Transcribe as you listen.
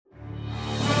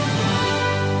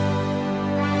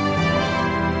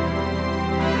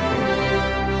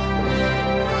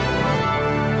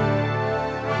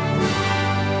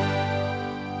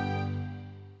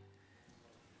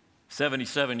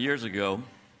77 years ago,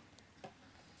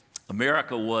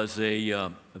 America was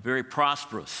a very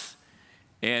prosperous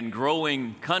and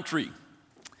growing country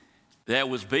that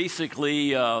was basically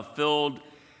filled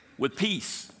with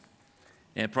peace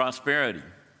and prosperity.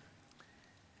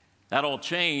 That all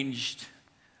changed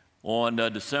on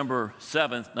December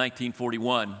 7th,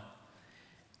 1941,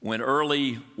 when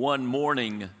early one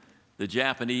morning the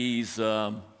Japanese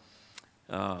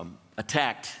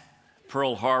attacked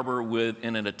Pearl Harbor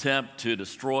in an attempt to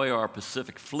destroy our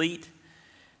Pacific Fleet,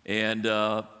 and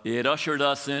it ushered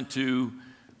us into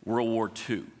World War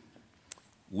II.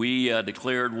 We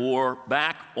declared war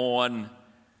back on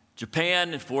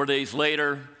Japan, and 4 days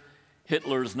later,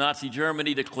 Hitler's Nazi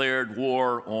Germany declared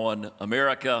war on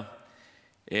America,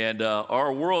 and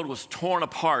our world was torn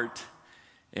apart,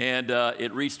 and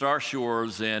it reached our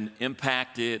shores and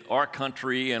impacted our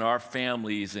country and our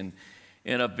families in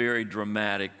a very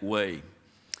dramatic way.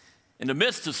 In the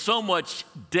midst of so much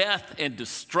death and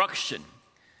destruction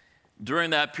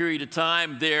during that period of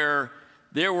time, there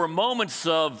were moments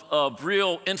of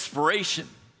real inspiration,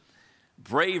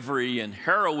 bravery and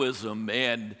heroism,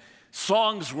 and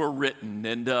songs were written.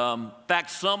 And in fact,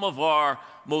 some of our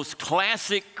most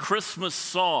classic Christmas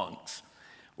songs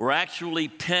were actually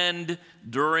penned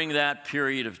during that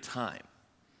period of time.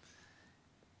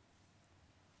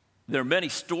 There are many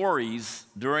stories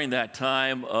during that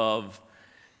time of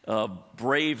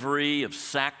bravery, of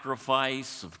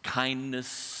sacrifice, of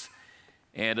kindness,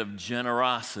 and of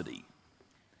generosity.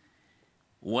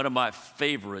 One of my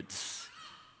favorites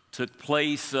took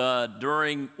place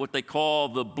during what they call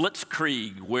the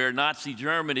Blitzkrieg, where Nazi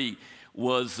Germany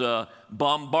was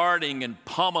bombarding and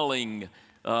pummeling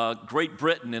Great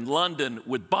Britain and London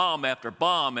with bomb after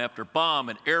bomb after bomb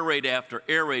and air raid after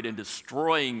air raid, and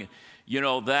destroying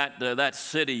that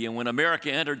city. And when America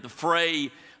entered the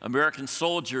fray, American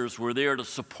soldiers were there to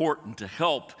support and to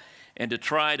help and to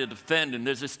try to defend. And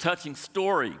there's this touching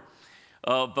story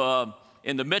of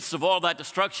in the midst of all that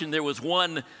destruction, there was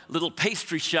one little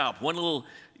pastry shop, one little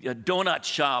donut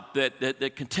shop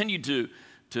that continued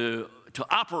to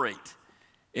operate.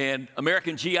 And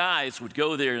American GIs would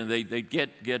go there and they'd get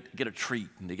a treat,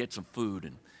 and they'd get some food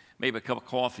and maybe a cup of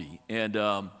coffee.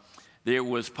 And there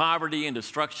was poverty and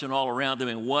destruction all around them.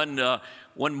 And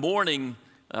one morning,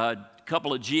 a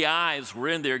couple of GIs were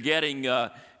in there getting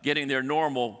their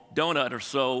normal donut or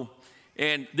so.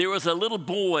 And there was a little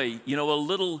boy, a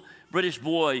little British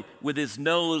boy with his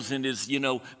nose and his,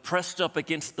 pressed up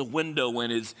against the window,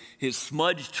 and his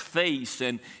smudged face.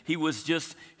 And he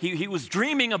was he was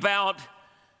dreaming about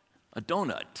a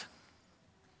donut.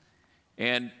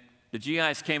 And the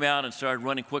GIs came out and started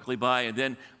running quickly by, and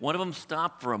then one of them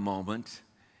stopped for a moment,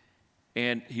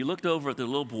 and he looked over at the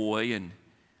little boy, and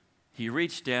he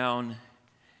reached down,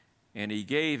 and he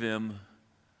gave him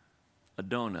a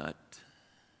donut.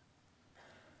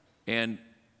 And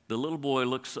the little boy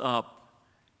looks up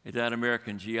at that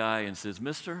American GI and says,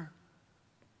 "Mister,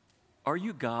 are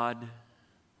you God?"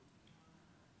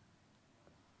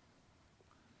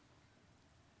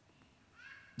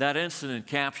 That incident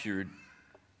captured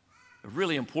a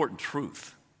really important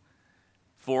truth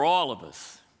for all of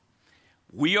us.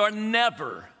 We are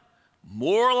never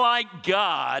more like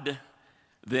God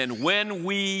than when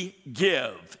we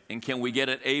give. And can we get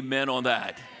an amen on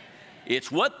that?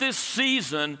 It's what this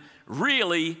season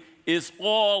really is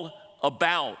all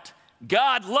about.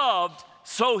 God loved,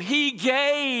 so He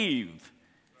gave.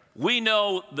 We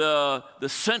know the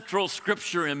central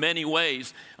scripture in many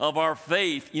ways of our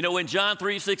faith. In John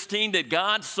 3:16, that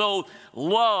God so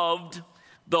loved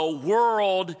the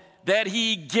world that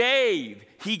He gave.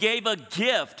 He gave a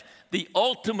gift, the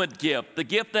ultimate gift, the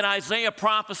gift that Isaiah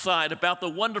prophesied about, the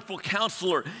wonderful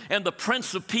counselor and the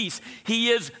Prince of Peace. He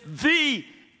is the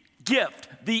gift,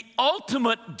 the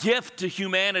ultimate gift to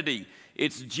humanity.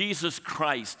 It's Jesus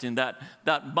Christ, and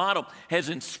that motto has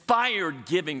inspired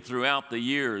giving throughout the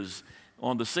years.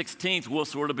 On the 16th, we'll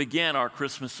sort of begin our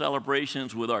Christmas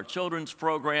celebrations with our children's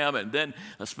program, and then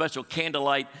a special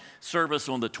candlelight service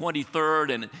on the 23rd,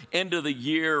 and an end of the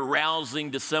year rousing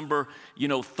December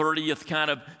 30th kind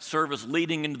of service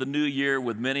leading into the new year,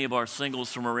 with many of our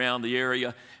singles from around the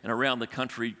area and around the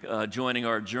country joining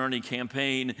our Journey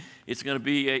campaign. It's going to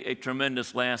be a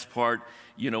tremendous last part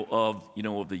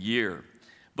of the year.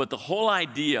 But the whole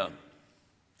idea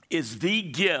is the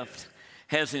gift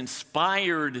has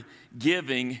inspired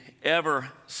giving ever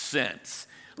since.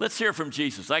 Let's hear from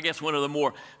Jesus. I guess one of the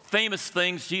more famous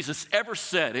things Jesus ever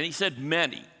said, and He said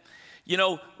many,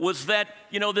 was that,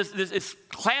 this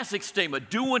classic statement,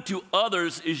 do unto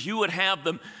others as you would have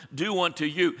them do unto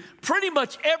you. Pretty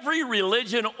much every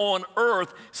religion on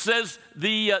earth says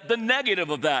the negative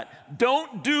of that.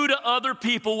 Don't do to other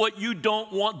people what you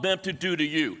don't want them to do to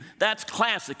you. That's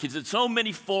classic. It's in so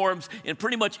many forms in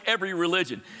pretty much every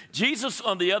religion. Jesus,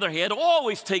 on the other hand,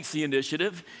 always takes the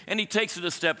initiative, and he takes it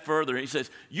a step further. He says,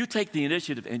 you take the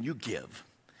initiative and you give.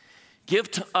 Give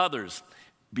to others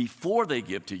before they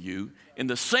give to you in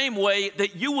the same way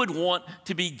that you would want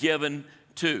to be given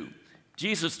to.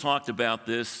 Jesus talked about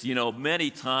this, many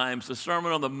times. The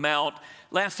Sermon on the Mount.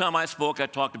 Last time I spoke, I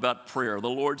talked about prayer, the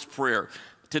Lord's Prayer.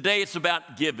 Today it's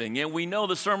about giving, and we know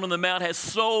the Sermon on the Mount has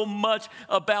so much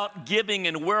about giving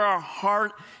and where our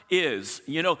heart is.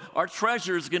 Our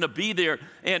treasure is going to be there,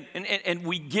 and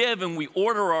we give and we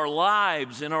order our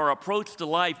lives and our approach to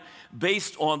life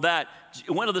based on that.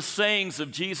 One of the sayings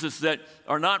of Jesus that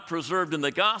are not preserved in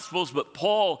the Gospels, but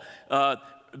Paul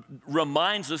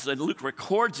reminds us, and Luke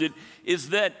records it, is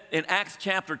that in Acts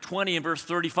chapter 20 and verse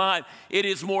 35, it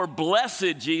is more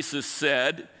blessed, Jesus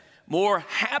said, more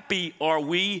happy are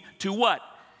we to what?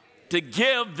 To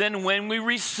give than when we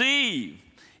receive.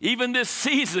 Even this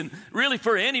season, really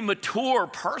for any mature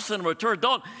person, mature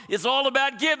adult, it's all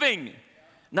about giving,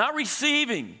 not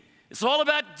receiving. It's all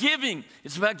about giving.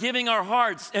 It's about giving our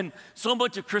hearts. And so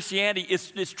much of Christianity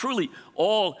is truly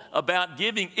all about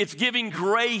giving. It's giving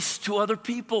grace to other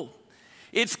people.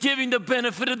 It's giving the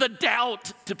benefit of the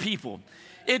doubt to people.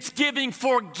 It's giving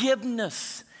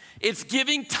forgiveness. It's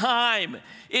giving time.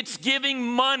 It's giving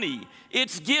money.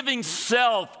 It's giving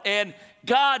self. And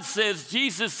God says,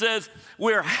 Jesus says,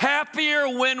 we're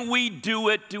happier when we do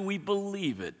it. Do we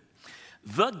believe it?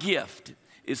 The gift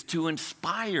is to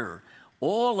inspire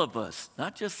all of us,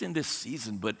 not just in this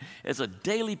season, but as a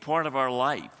daily part of our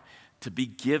life, to be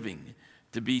giving,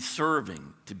 to be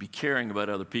serving, to be caring about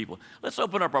other people. Let's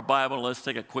open up our Bible and let's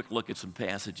take a quick look at some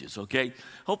passages, okay?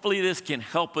 Hopefully this can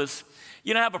help us,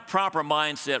 have a proper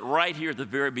mindset right here at the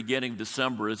very beginning of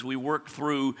December as we work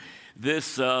through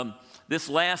this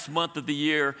last month of the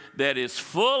year that is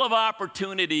full of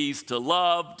opportunities to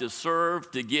love, to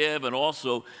serve, to give, and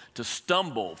also to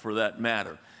stumble, for that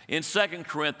matter. In 2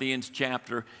 Corinthians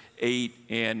chapter 8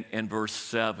 and verse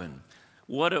 7.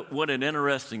 What an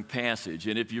interesting passage.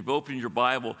 And if you've opened your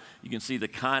Bible, you can see the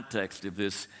context of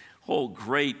this whole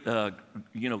great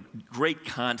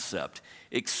concept,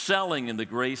 excelling in the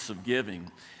grace of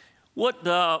giving. What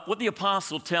the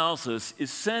apostle tells us is,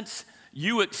 since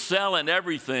you excel in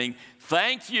everything,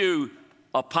 thank you,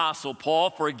 Apostle Paul,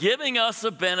 for giving us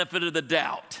the benefit of the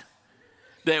doubt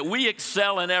that we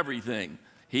excel in everything.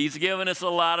 He's given us a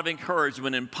lot of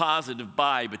encouragement and positive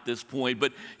vibe at this point.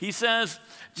 But he says,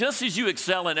 just as you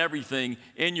excel in everything,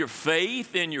 in your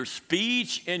faith, in your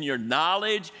speech, in your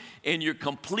knowledge, in your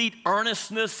complete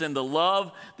earnestness and the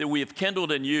love that we have kindled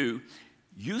in you,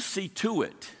 you see to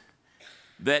it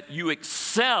that you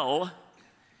excel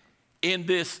in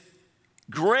this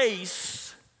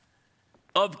grace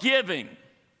of giving.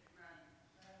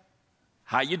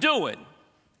 How you doing?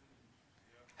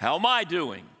 How am I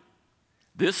doing?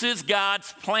 This is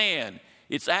God's plan.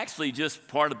 It's actually just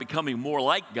part of becoming more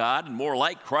like God and more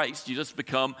like Christ. You just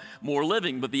become more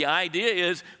living. But the idea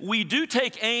is we do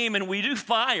take aim and we do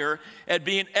fire at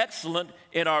being excellent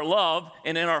in our love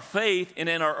and in our faith and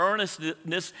in our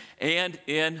earnestness and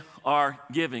in our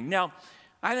giving. Now,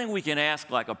 I think we can ask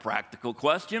like a practical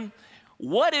question.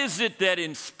 What is it that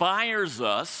inspires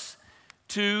us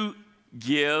to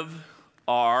give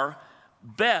our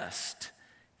best?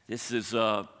 This is,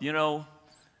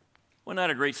 wasn't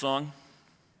that a great song?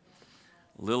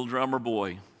 Little Drummer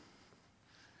Boy.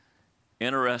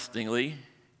 Interestingly,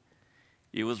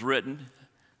 it was written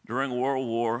during World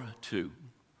War II.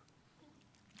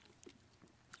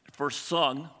 First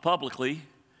sung publicly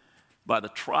by the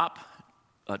Trapp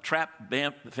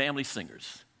Family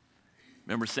Singers.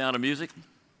 Remember Sound of Music?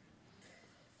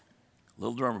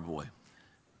 Little Drummer Boy.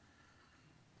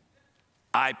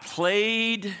 I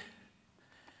played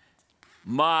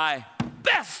my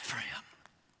best for him.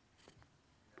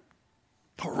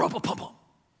 Pa-rum-pa-pum-pum.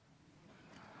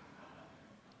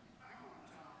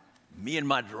 Me and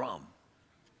my drum.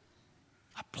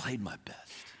 I played my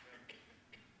best.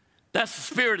 That's the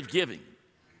spirit of giving.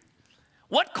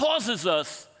 What causes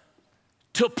us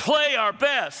to play our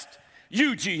best?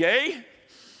 UGA,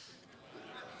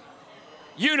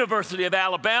 University of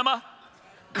Alabama.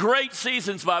 Great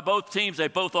seasons by both teams. They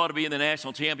both ought to be in the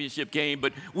national championship game,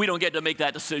 but we don't get to make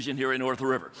that decision here in North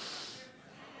River.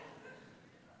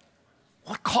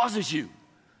 What causes you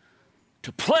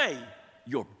to play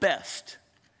your best,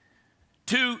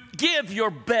 to give your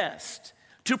best,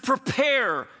 to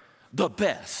prepare the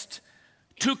best,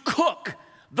 to cook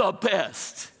the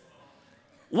best?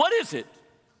 What is it?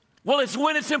 Well, it's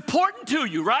when it's important to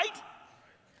you, right?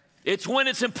 It's when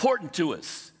it's important to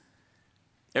us.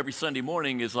 Every Sunday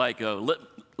morning is like a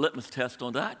litmus test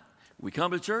on that. We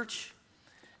come to church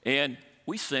and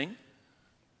we sing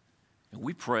and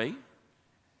we pray,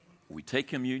 we take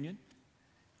communion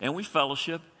and we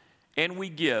fellowship and we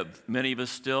give. Many of us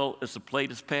still, as the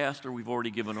plate is passed, or we've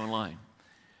already given online.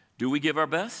 Do we give our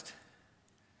best?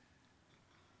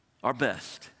 Our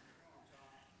best.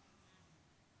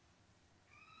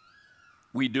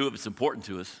 We do if it's important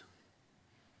to us.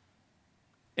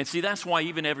 And see, that's why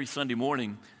even every Sunday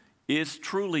morning is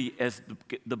truly, as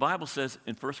the Bible says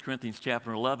in 1 Corinthians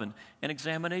chapter 11, an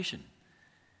examination,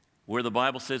 where the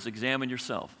Bible says, examine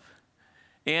yourself.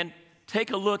 And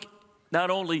take a look, not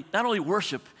only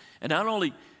worship and not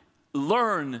only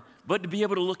learn, but to be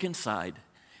able to look inside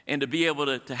and to be able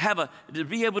to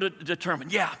be able to determine,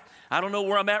 yeah, I don't know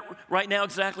where I'm at right now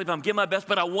exactly if I'm giving my best,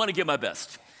 but I want to give my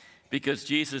best because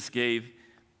Jesus gave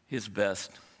his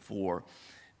best for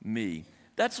me.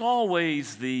 That's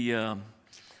always the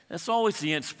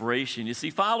inspiration. You see,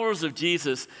 followers of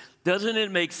Jesus, doesn't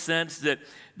it make sense that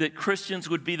Christians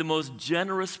would be the most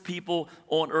generous people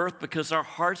on earth because our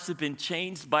hearts have been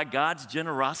changed by God's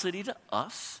generosity to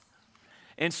us?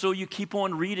 And so you keep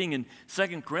on reading in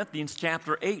 2 Corinthians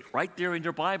chapter 8, right there in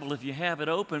your Bible if you have it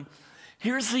open.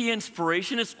 Here's the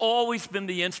inspiration. It's always been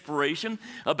the inspiration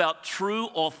about true,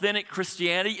 authentic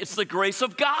Christianity. It's the grace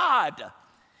of God.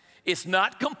 It's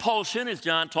not compulsion, as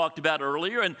John talked about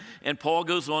earlier, and Paul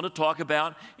goes on to talk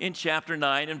about in chapter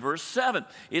 9 and verse 7.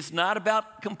 It's not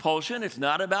about compulsion. It's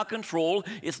not about control.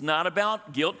 It's not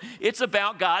about guilt. It's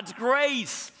about God's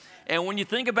grace. And when you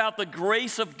think about the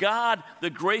grace of God,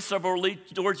 the grace of our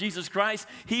Lord Jesus Christ,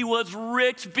 he was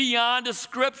rich beyond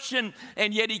description,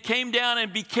 and yet he came down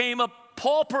and became a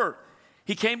pauper.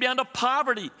 He came down to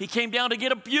poverty. He came down to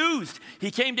get abused.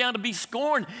 He came down to be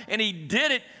scorned, and he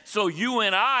did it so you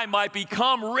and I might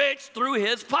become rich through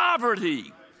his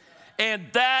poverty. And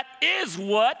that is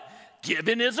what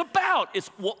giving is about. It's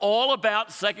all about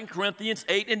 2 Corinthians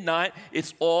 8 and 9.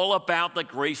 It's all about the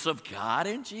grace of God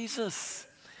in Jesus.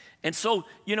 And so,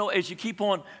 as you keep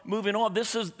on moving on,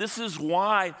 this is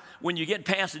why when you get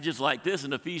passages like this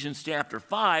in Ephesians chapter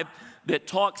 5 that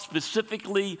talk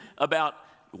specifically about,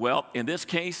 well, in this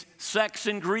case, sex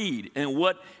and greed and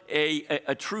what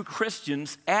a true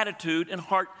Christian's attitude and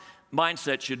heart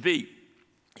mindset should be.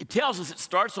 It tells us, it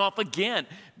starts off again,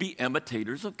 be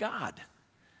imitators of God.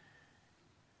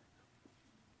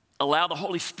 Allow the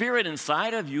Holy Spirit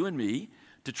inside of you and me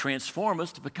to transform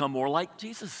us to become more like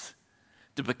Jesus,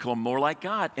 to become more like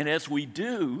God. And as we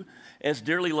do, as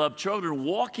dearly loved children,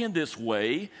 walk in this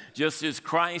way, just as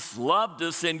Christ loved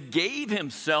us and gave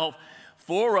himself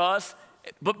for us.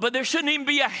 But there shouldn't even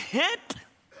be a hint,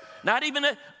 not even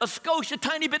a skosh, a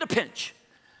tiny bit of pinch,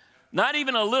 not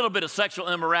even a little bit of sexual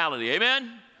immorality,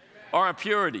 amen? Or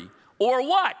impurity. Or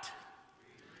what?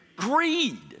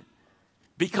 Greed.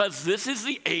 Because this is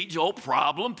the age-old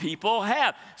problem people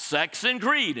have, sex and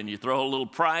greed. And you throw a little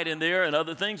pride in there and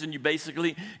other things, and you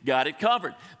basically got it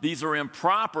covered. These are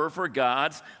improper for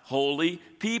God's holy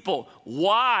people.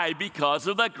 Why? Because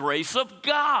of the grace of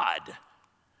God.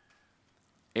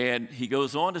 And he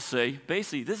goes on to say,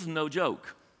 basically, this is no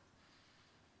joke.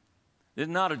 This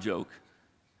is not a joke.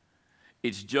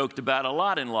 It's joked about a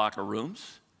lot in locker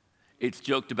rooms. It's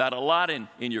joked about a lot in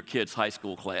your kids' high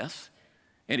school class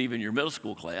and even your middle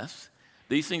school class.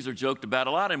 These things are joked about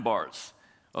a lot in bars,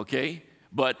 okay?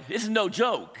 But this is no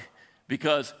joke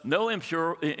because no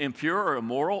impure or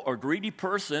immoral or greedy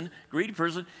person,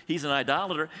 he's an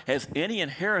idolater, has any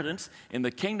inheritance in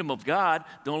the kingdom of God.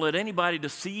 Don't let anybody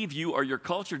deceive you or your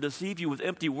culture deceive you with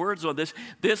empty words on this.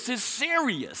 This is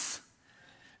serious.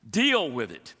 Deal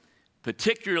with it,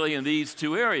 particularly in these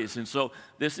two areas. And so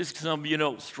this is some,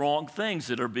 strong things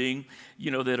that are being,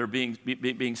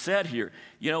 being said here.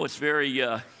 It's very,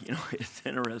 it's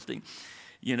interesting,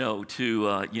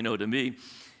 to me.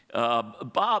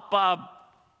 Bob,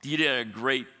 you did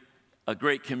a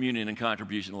great communion and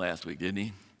contribution last week, didn't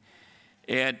he?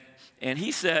 And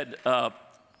he said,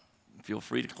 feel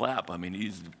free to clap. I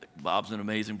mean, Bob's an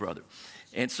amazing brother.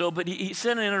 And so, but he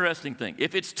said an interesting thing.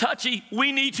 If it's touchy,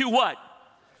 we need to what?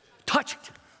 Touch it.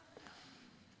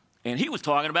 And he was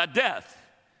talking about death.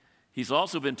 He's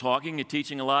also been talking and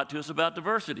teaching a lot to us about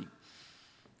diversity.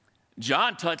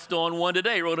 John touched on one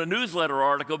today, wrote a newsletter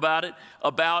article about it,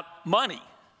 about money.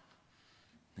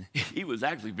 He was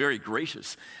actually very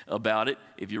gracious about it.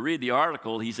 If you read the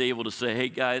article, he's able to say, hey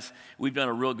guys, we've done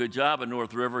a real good job at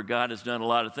North River. God has done a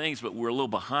lot of things, but we're a little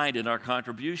behind in our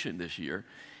contribution this year.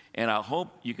 And I hope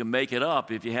you can make it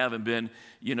up if you haven't been,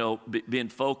 being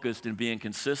focused and being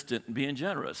consistent and being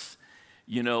generous,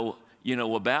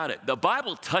 about it. The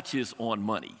Bible touches on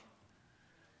money.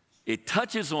 It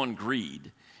touches on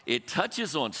greed. It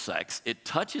touches on sex. It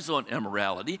touches on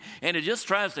immorality. And it just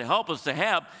tries to help us to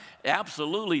have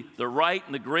absolutely the right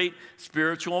and the great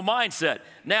spiritual mindset.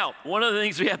 Now, one of the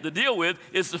things we have to deal with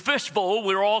is the fishbowl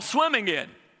we're all swimming in.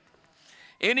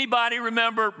 Anybody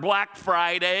remember Black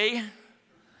Friday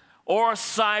or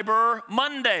Cyber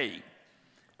Monday?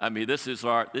 I mean, this is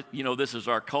our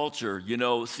culture.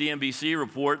 CNBC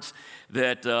reports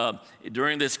that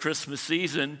during this Christmas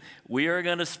season, we are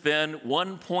going to spend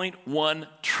 $1.1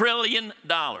 trillion.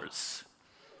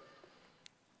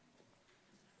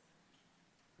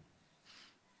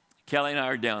 Kelly and I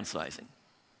are downsizing.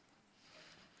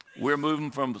 We're moving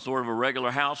from sort of a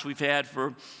regular house we've had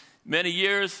for many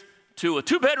years to a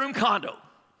 2-bedroom condo.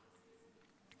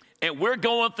 And we're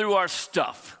going through our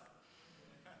stuff.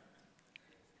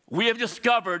 We have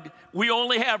discovered we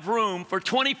only have room for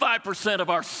 25% of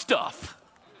our stuff.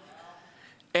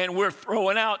 And we're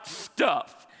throwing out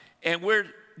stuff. And we're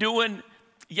doing,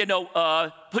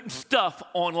 putting stuff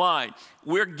online.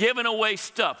 We're giving away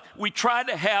stuff. We tried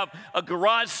to have a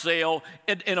garage sale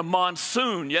in a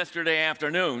monsoon yesterday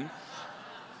afternoon.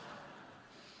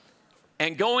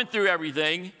 And going through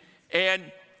everything. And,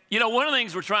 one of the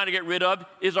things we're trying to get rid of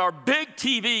is our big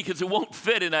TV because it won't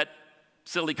fit in that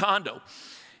silly condo.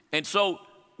 And so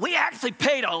we actually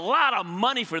paid a lot of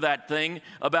money for that thing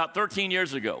about 13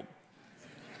 years ago.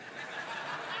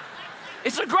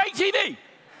 It's a great TV.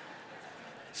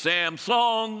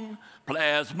 Samsung,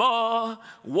 Plasma,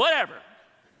 whatever.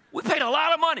 We paid a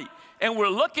lot of money. And we're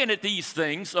looking at these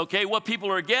things, okay, what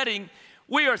people are getting.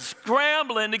 We are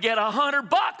scrambling to get $100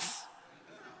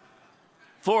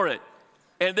 for it.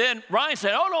 And then Ryan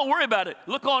said, oh, don't worry about it.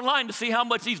 Look online to see how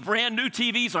much these brand new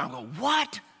TVs are. I'm going,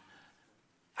 what?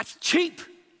 That's cheap.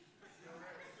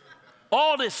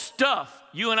 All this stuff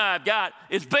you and I have got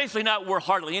is basically not worth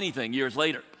hardly anything years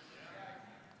later.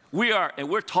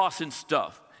 We're tossing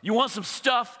stuff. You want some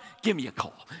stuff? Give me a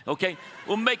call, okay?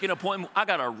 We'll make an appointment. I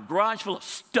got a garage full of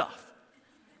stuff.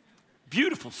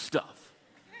 Beautiful stuff.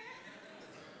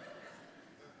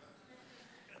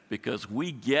 Because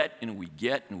we get and we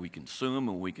get and we consume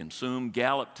and we consume.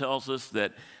 Gallup tells us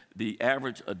that the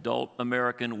average adult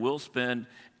American will spend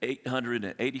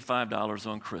 $885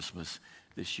 on Christmas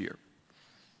this year.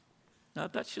 Now,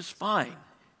 that's just fine.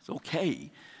 It's okay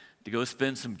to go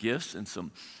spend some gifts and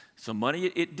some money.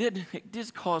 It did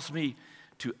cause me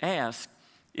to ask,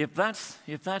 if that's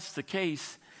the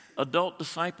case, adult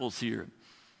disciples here,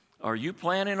 are you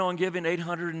planning on giving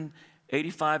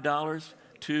 $885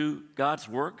 to God's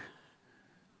work?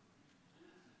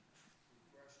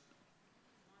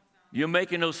 You're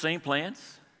making those same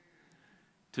plans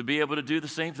to be able to do the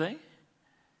same thing?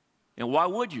 And why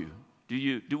would you?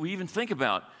 Do we even think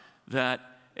about that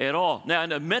at all? Now, in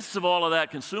the midst of all of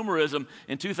that consumerism,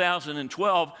 in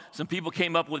 2012, some people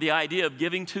came up with the idea of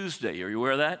Giving Tuesday. Are you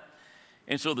aware of that?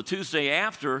 And so the Tuesday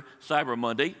after Cyber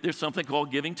Monday, there's something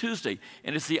called Giving Tuesday.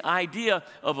 And it's the idea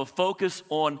of a focus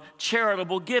on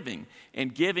charitable giving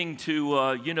and giving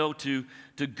to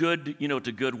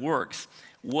good works.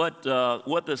 What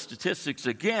the statistics,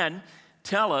 again,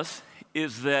 tell us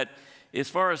is that as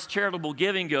far as charitable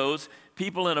giving goes,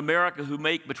 people in America who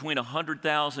make between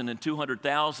 $100,000 and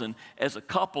 $200,000 as a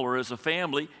couple or as a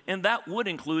family, and that would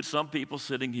include some people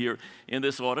sitting here in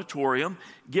this auditorium,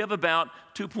 give about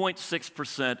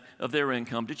 2.6% of their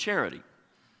income to charity,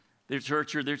 their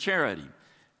church or their charity.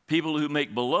 People who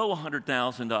make below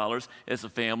 $100,000 as a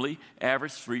family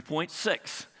average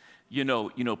 3.6%.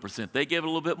 Percent. They give a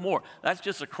little bit more. That's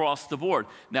just across the board.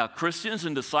 Now, Christians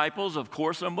and disciples, of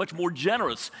course, are much more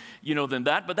generous, than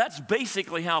that, but that's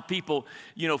basically how people,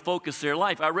 focus their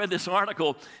life. I read this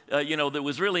article, that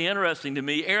was really interesting to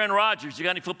me. Aaron Rodgers, you got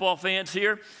any football fans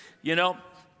here? Don't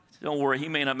worry, he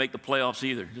may not make the playoffs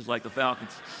either, just like the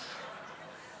Falcons.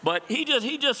 But he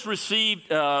just received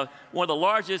one of the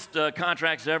largest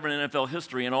contracts ever in NFL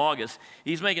history in August.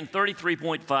 He's making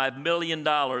 $33.5 million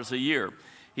a year.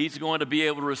 He's going to be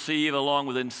able to receive, along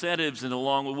with incentives and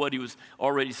along with what he was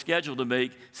already scheduled to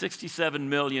make, $67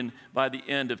 million by the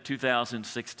end of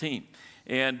 2016,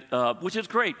 and which is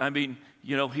great. I mean,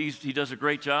 he does a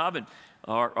great job, and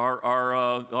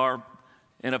our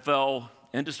NFL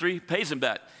industry pays him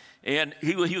that. And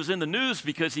he was in the news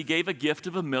because he gave a gift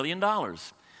of $1 million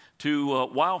to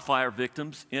wildfire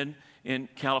victims in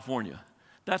California.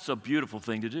 That's a beautiful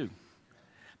thing to do.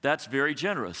 That's very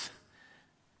generous.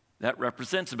 That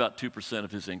represents about 2%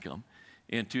 of his income.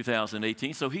 in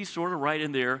 2018. So he's sort of right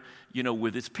in there,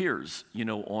 with his peers,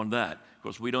 on that. Of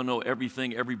course, we don't know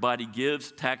everything everybody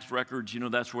gives. Tax records,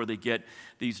 that's where they get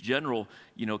these general,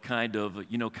 kind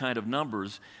of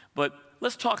numbers. But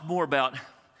let's talk more about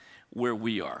where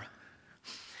we are.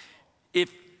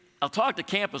 I'll talk to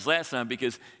campus last time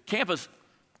because campus,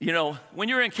 when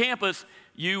you're in campus,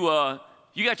 you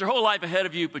got your whole life ahead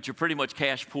of you, but you're pretty much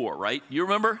cash poor, right? You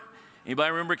remember?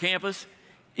 Anybody remember campus?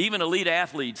 Even elite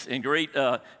athletes and great,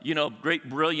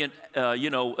 brilliant,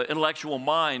 intellectual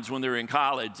minds when they're in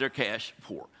college, they're cash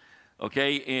poor,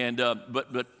 okay? And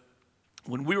but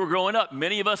when we were growing up,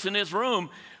 many of us in this room,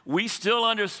 we still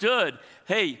understood,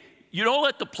 hey, you don't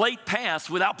let the plate pass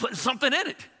without putting something in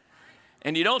it.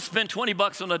 And you don't spend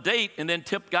 $20 on a date and then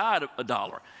tip God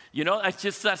 $1.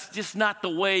 That's just not the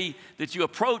way that you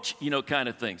approach, kind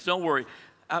of things. Don't worry.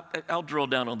 I'll drill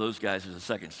down on those guys in the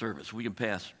second service. We can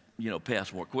pass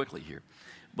more quickly here.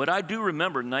 But I do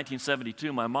remember in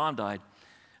 1972, my mom died.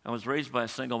 I was raised by a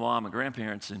single mom and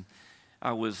grandparents, and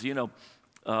I was, it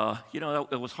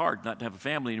was hard not to have a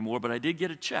family anymore, but I did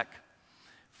get a check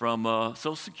from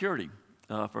Social Security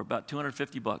for about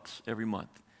 $250 every month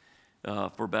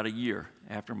for about a year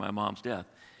after my mom's death.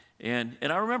 And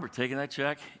I remember taking that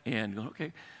check and going,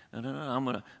 okay, no, I'm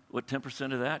going to, what,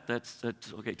 10% of that? That's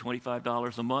okay,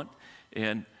 $25 a month.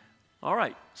 And all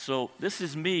right, so this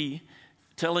is me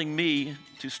telling me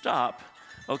to stop,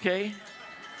 okay?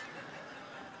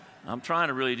 I'm trying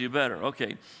to really do better,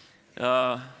 okay.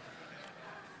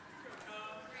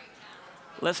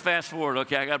 Let's fast forward,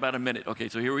 okay, I got about a minute. Okay,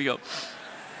 so here we go.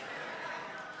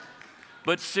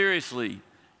 But seriously,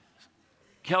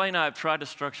 Kelly and I have tried to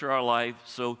structure our life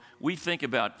so we think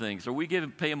about things. Are we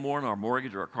paying more on our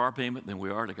mortgage or our car payment than we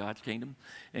are to God's kingdom?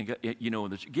 And,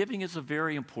 giving is a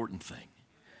very important thing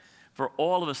for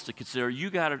all of us to consider. You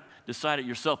got to decide it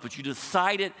yourself, but you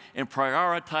decide it and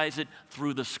prioritize it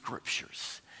through the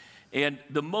Scriptures. And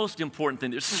the most important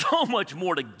thing, there's so much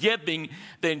more to giving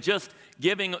than just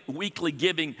weekly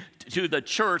giving to the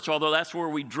church, although that's where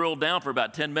we drill down for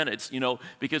about 10 minutes,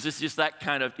 because it's just that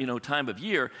kind of, time of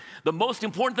year. The most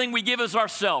important thing we give is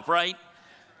ourselves, right?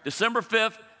 December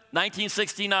 5th,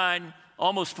 1969,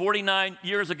 almost 49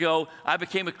 years ago, I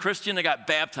became a Christian and got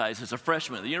baptized as a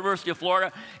freshman at the University of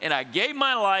Florida, and I gave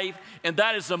my life, and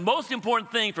that is the most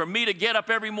important thing for me to get up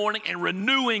every morning and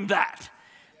renewing that.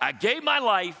 I gave my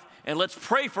life, and let's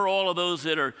pray for all of those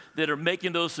that are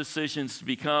making those decisions to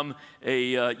become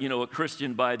a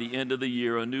Christian by the end of the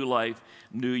year, a new life,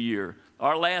 new year.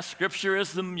 Our last scripture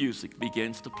as the music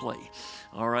begins to play,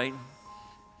 all right?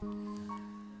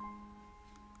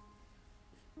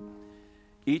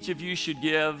 Each of you should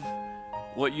give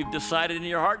what you've decided in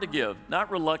your heart to give, not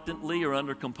reluctantly or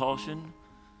under compulsion,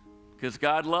 because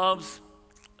God loves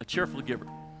a cheerful giver.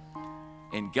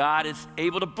 And God is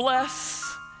able to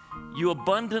bless you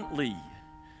abundantly,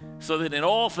 so that in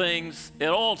all things, at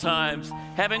all times,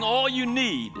 having all you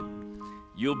need,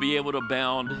 you'll be able to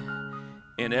abound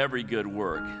in every good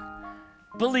work.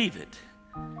 Believe it.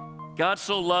 God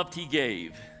so loved, He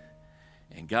gave,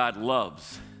 and God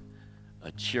loves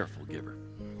a cheerful giver.